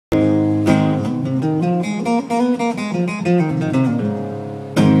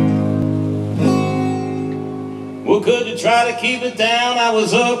Well, could you try to keep it down? I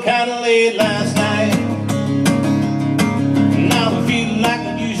was up kinda late last night. Now I'm feeling like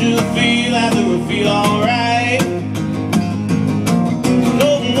I usually feel after I feel alright.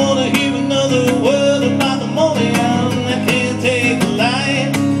 Don't wanna hear another word about the morning, I can't take the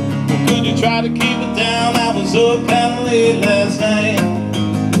light. Well, could you try to keep it down? I was up kinda late last night.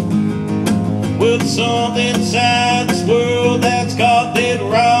 With something inside this world that's got dead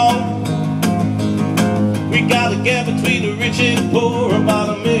wrong. We got a gap between the rich and poor about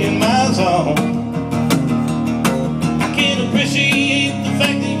 1,000,000 miles on. I can't appreciate the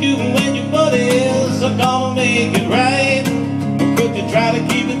fact that you and your buddies are gonna make it right. But could you try to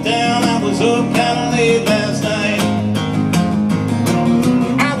keep it down? I was up kinda late last night.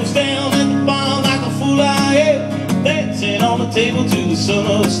 I was down at the bar like a fool I am, dancing on the table to the sun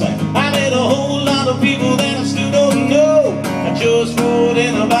of slang. I met a whole lot of people that I still don't know. I just rode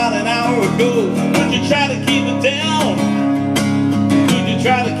in about an hour ago. Could you try to keep it down? Could you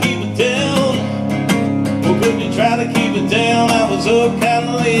try to keep it down? Well, could you try to keep it down? I was up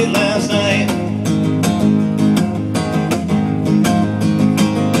kinda late last night.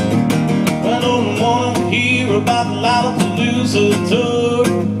 I don't wanna hear about the Lollapalooza tour.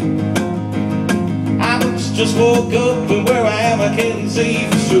 I just woke up and where I am I can't say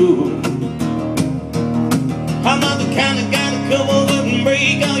for sure. I'm not the kind of guy to come over and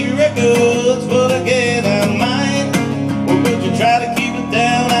break all your records, but I get out of mine. Well, could you try to keep it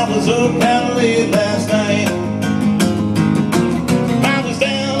down? I was up kinda late last night. I was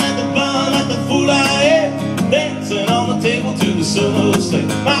down at the bar like the fool I am, dancing on the table to the sun of state.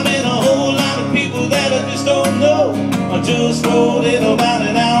 I met a whole lot of people that I just don't know. I just rolled in about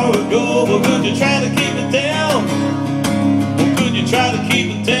an hour ago. Well, could you try to keep it down? Well, could you try to keep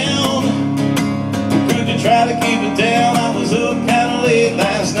it down? Try to keep it down. I was up kinda late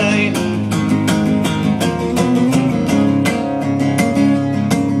last night.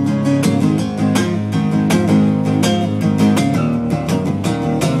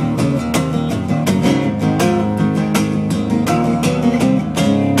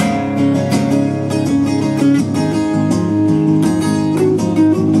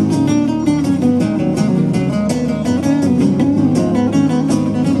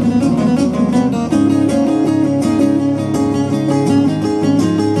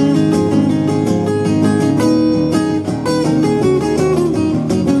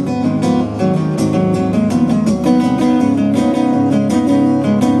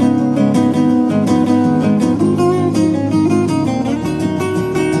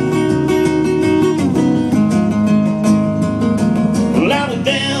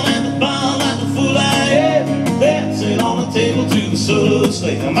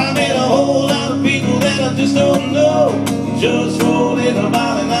 I met a whole lot of people that I just don't know. Just rolled in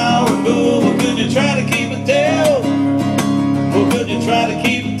about an hour ago. Well, could you try to keep it down? Well, could you try to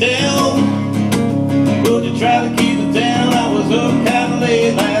keep it down? Could you try to keep it down? I was up kinda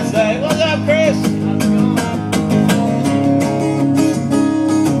late last night. What's up, Chris?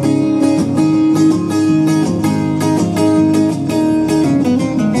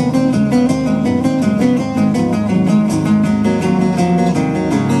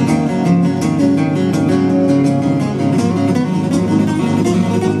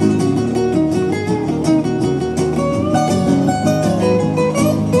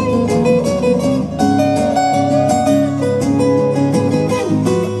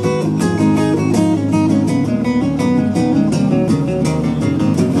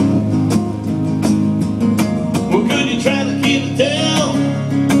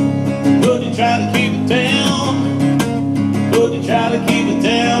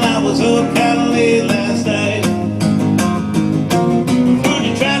 Up kinda late last night. Could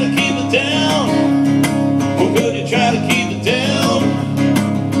you try to keep it down? Or could you try to keep it down?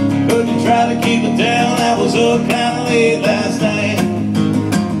 Could you try to keep it down? I was up kinda late last night.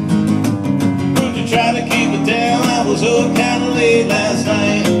 Could you try to keep it down? I was up kinda late last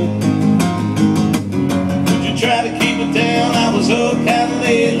night.